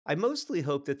I mostly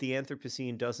hope that the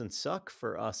Anthropocene doesn't suck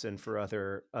for us and for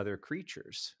other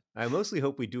creatures. I mostly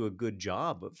hope we do a good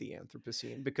job of the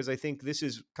Anthropocene, because I think this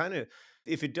is kind of,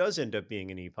 if it does end up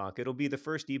being an epoch, it'll be the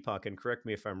first epoch, and correct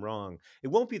me if I'm wrong, it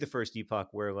won't be the first epoch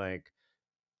where like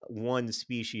one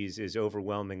species is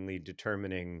overwhelmingly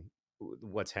determining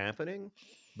what's happening,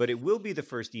 but it will be the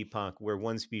first epoch where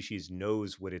one species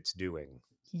knows what it's doing.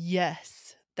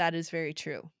 Yes, that is very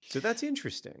true. So that's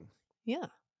interesting. Yeah.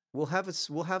 We'll have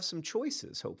some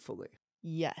choices, hopefully.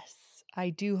 Yes. I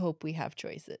do hope we have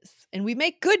choices, and we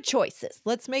make good choices.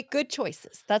 Let's make good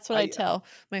choices. That's what I tell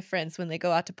my friends when they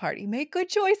go out to party. Make good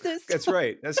choices. That's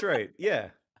right. That's right. Yeah.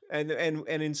 And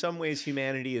in some ways,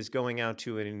 humanity is going out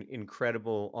to an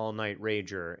incredible all-night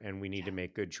rager, and we need to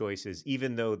make good choices,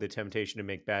 even though the temptation to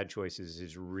make bad choices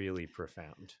is really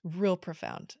profound. Real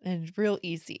profound and real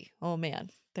easy. Oh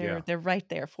man, they're right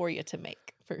there for you to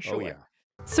make, for sure. Oh yeah.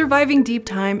 Surviving Deep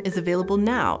Time is available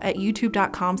now at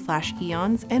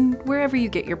youtube.com/eons and wherever you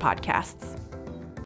get your podcasts.